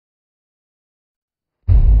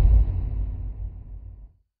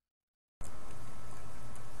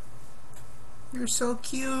You're so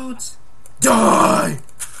cute. Die!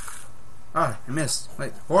 Ah, I missed.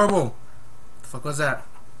 Wait, horrible. What the fuck was that?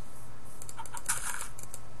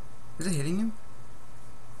 Is it hitting him?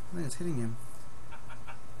 I think it's hitting him.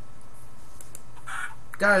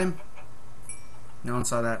 Got him. No one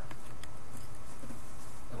saw that.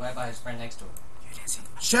 What about his friend next to him? You didn't see.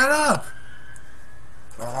 Shut up!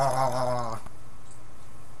 Ah.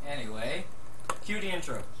 Anyway, cue the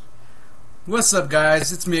intro. What's up,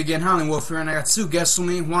 guys? It's me again, Howling Wolf here, and I got two guests with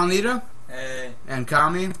me, Juanita Hey. and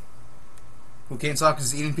Kami, who can't talk because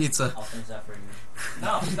he's eating pizza. I'll finish that for you.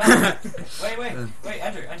 No, no. Wait,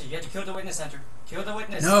 Andrew, you have to kill the witness, Andrew. Kill the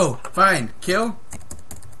witness. No, fine. Kill?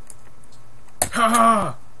 Ha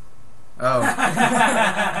ha! Oh.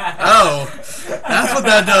 Oh. That's what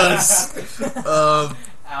that does.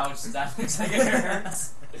 Ouch, that looks like it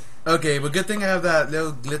hurts. Okay, but good thing I have that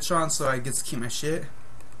little glitch on so I get to keep my shit.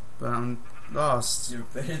 But I'm lost. You're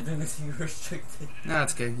better than if you restricted. Nah,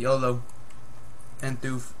 it's okay. YOLO. And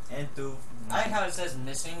doof. And do. I like how it says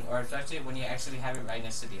missing or affected when you actually have it right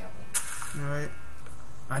next to the apple. Alright.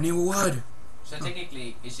 I need wood. So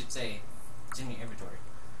technically, it should say it's in your inventory.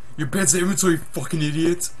 Your bed's in inventory, you fucking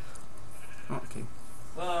idiot. Oh, okay.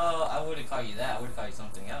 Well, I wouldn't call you that. I would call you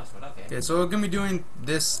something else, but okay. Okay, so we're gonna be doing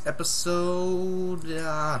this episode. Is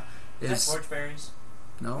that Is forge berries?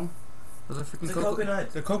 no? Those are freaking It's a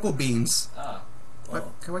coconut. They're cocoa beans. Oh,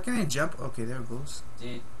 Why can't I jump? Okay, there it goes.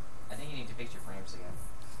 dude. I think you need to fix your frames again.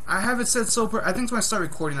 I have it set so I think when I start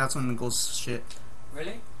recording, that's when it goes shit.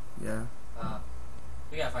 Really? Yeah.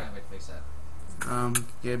 We gotta find a way to fix that.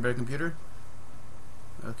 Get a better computer.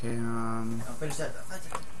 Okay. I'll finish that.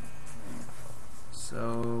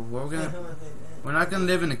 So what we're not gonna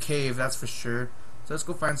live in a cave, that's for sure. So let's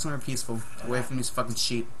go find somewhere peaceful, away from these fucking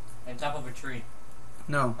sheep. On top of a tree.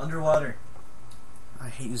 No, Underwater. I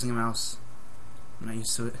hate using a mouse. I'm not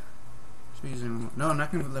used to it. Should be using a remote. No, I'm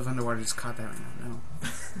not gonna live underwater. I just caught that right now. No.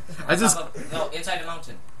 I just No, inside the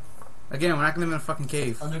mountain. again, we're not gonna live in a fucking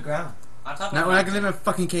cave. Underground. On top of No, a we're not mountain. gonna live in a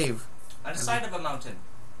fucking cave. On the side of a mountain.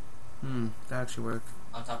 That actually work.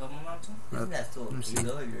 On top of a mountain? Isn't that so let me see.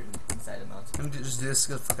 illegal if you're inside a mountain? Let me just do this.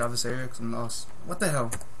 Get the fuck out of this area because I'm lost. What the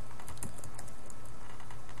hell?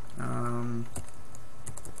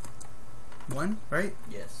 One, right?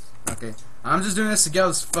 Yes. Okay. I'm just doing this to get out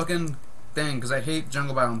this fucking thing because I hate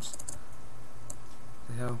jungle biomes.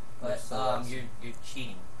 The hell? But So lost. you're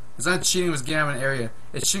cheating. It's not cheating. It was getting out of an area.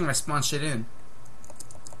 It's cheating. If I spawn shit in.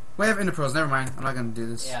 Wait, I have ender pearls. Never mind. I'm not gonna do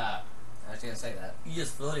this. Yeah, I was gonna say that. You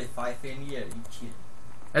just floated 5 feet in the air. You cheated.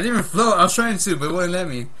 I didn't even float. I was trying to, but it wouldn't let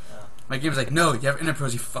me. Oh. My game's like, no, you have ender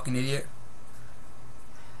pearls, you fucking idiot.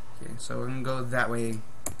 Okay, so we're gonna go that way.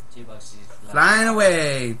 2 bucks. Flying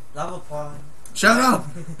away. Lava pond. Shut up!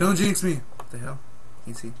 Don't jinx me. What the hell?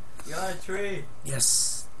 Can't see. You're on a tree.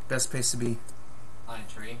 Yes. Best place to be. On a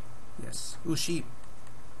tree. Yes. Ooh, sheep.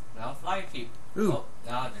 No, fly sheep. Ooh. Oh,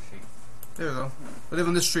 no, the tree. There we go. I live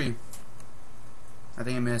on this tree. I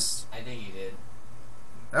think I missed. I think you did.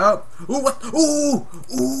 Oh! Ooh, what? Ooh!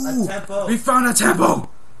 Ooh! A tempo. We found a tempo!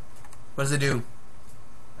 What does it do?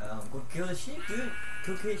 Go kill the sheep, dude.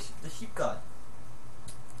 Kill the sheep god.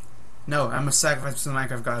 No, I must sacrifice to the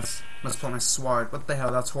Minecraft gods. Must pull my sword. What the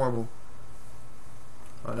hell? That's horrible.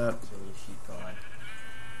 Hold up. Kill the sheep god.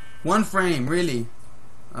 1 frame, really?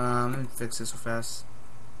 Let me fix this real fast.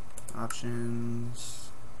 Options.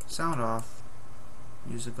 Sound off.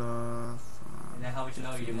 Music off. And then how would you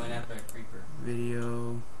know you went after a creeper?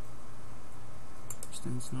 Video.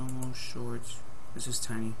 Distance, normal, shorts. This is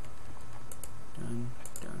tiny. Done.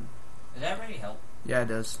 Done. Does that really help? Yeah, it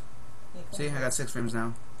does. Yeah, See, I got 6 frames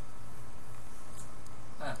now.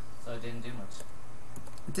 Huh, so it didn't do much.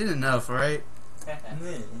 It did enough, alright?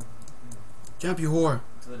 Jump, you whore.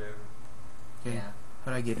 Whatever. Okay. Yeah.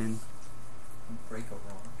 How'd I get in? Break a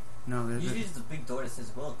wall. No, there's You use the big door that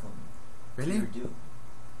says welcome. really? You do.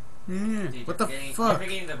 Yeah. Dude, What the You're fuck?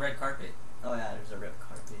 forgetting the red carpet. Oh yeah, there's a red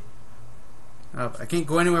carpet. Oh, I can't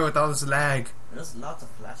go anywhere with all this lag. There's lots of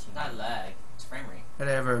flashing. Not lag. It's frame rate.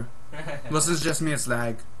 Whatever. Most of it's just me, it's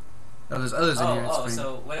lag. Oh, there's others in here. It's frame.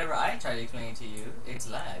 So whenever I try to explain it to you, it's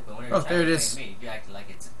lag. But whenever Oh, you try there to it explain is. it to me, you act like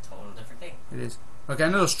it's a total different thing. It is. Okay, I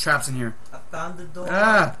know there's traps in here. I found the door.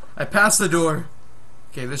 Ah! I passed the door.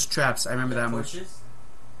 Okay, there's traps. I remember that much. Torches?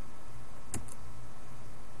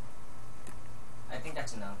 I think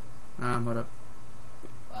that's enough. Hold up.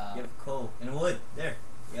 You have coal and wood. There.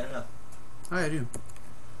 You got enough. Oh, yeah, I do.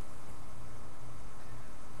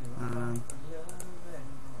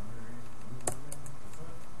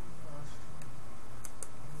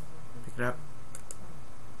 Pick it up.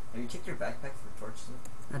 Have you checked your backpack for torches?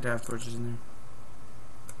 I do have torches in there.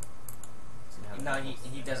 Does it have No, books.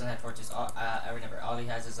 he doesn't have torches. I remember. All he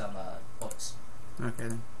has is books. Okay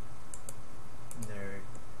then. Nerd.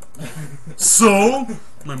 So,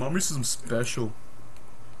 my mom used some special.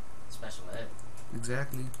 Special ed.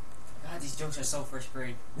 Exactly. God, these jokes are so first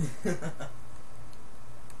grade.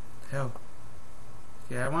 Hell.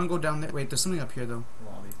 Yeah, I want to go down there. Wait, there's something up here though.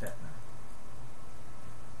 Well, I'll be Batman.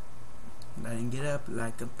 Lighting it up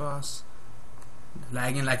like a boss.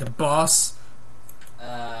 Lagging like a boss.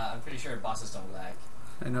 I'm pretty sure bosses don't lag.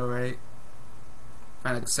 I know, right?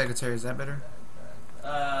 Find like a secretary. Is that better?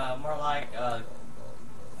 More like a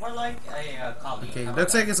colleague. Okay. How about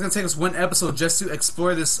Looks that? like it's gonna take us one episode just to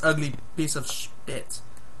explore this ugly piece of shit.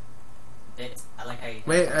 I like how you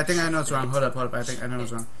Wait, I think I know what's wrong. Hold up. I think I know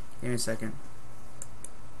what's wrong. Give me a second.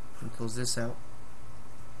 Let me close this out.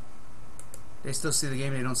 They still see the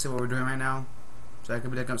game. They don't see what we're doing right now. So I could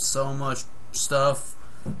be looking up so much stuff,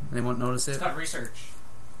 and they won't notice It's it. called research.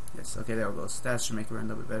 Yes. Okay. There it goes. That should make it run a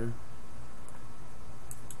little bit better.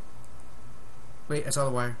 Wait, I saw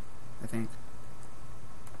the wire. I think.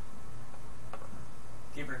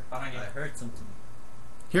 Keeper, behind you. I heard something.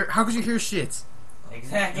 Here. How could you hear shit?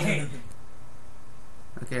 Exactly.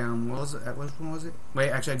 Okay. What was it? Which one was it? Wait.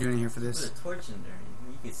 Actually, I do need here for Put this. a torch in there.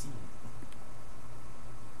 You can see it.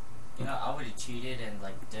 You know, I would have cheated and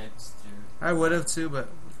like dug through. I would have too, but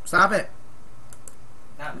stop it.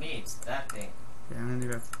 Not me, it's that thing. Yeah, I'm gonna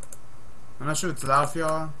leave it. I'm not sure if it's loud for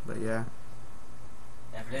y'all, but yeah.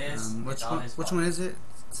 If it is, Which it's all one? his Which fault. one is it?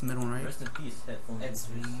 It's the middle one, right? Rest in peace, headphones. It's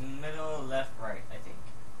users. middle, left, right, I think.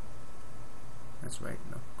 That's right.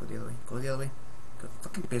 No, go the other way. Go the other way. Go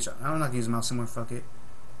fucking bitch. I'm not gonna use the mouse anymore. Fuck it.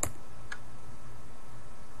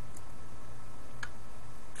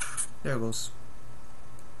 There it goes.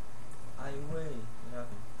 I wait. What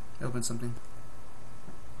happened? Open something.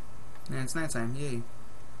 Yeah, it's nighttime. Yay.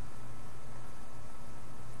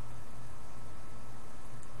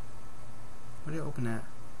 Where do you open that?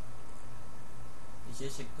 You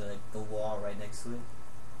should check the wall right next to it.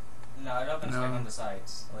 No, it opens No. like on the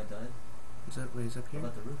sides. Oh, it does? Is that? Wait, is that up What here?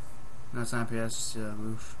 about the roof? No, it's not up here. That's just a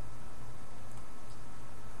roof.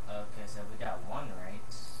 Okay, so we got one right.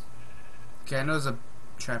 Okay, I know there's a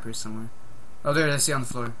trap here somewhere. Oh, there it is. I see it on the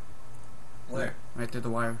floor. Where? Right there, the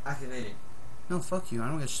wire. Activated. No, fuck you. I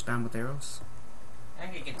don't get spammed with arrows. I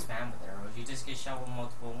think you get spammed with arrows. You just get shot with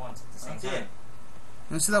multiple ones at the same That's time. it.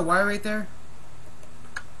 You see that wire right there?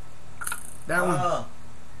 That one. Oh,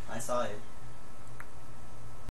 I saw it.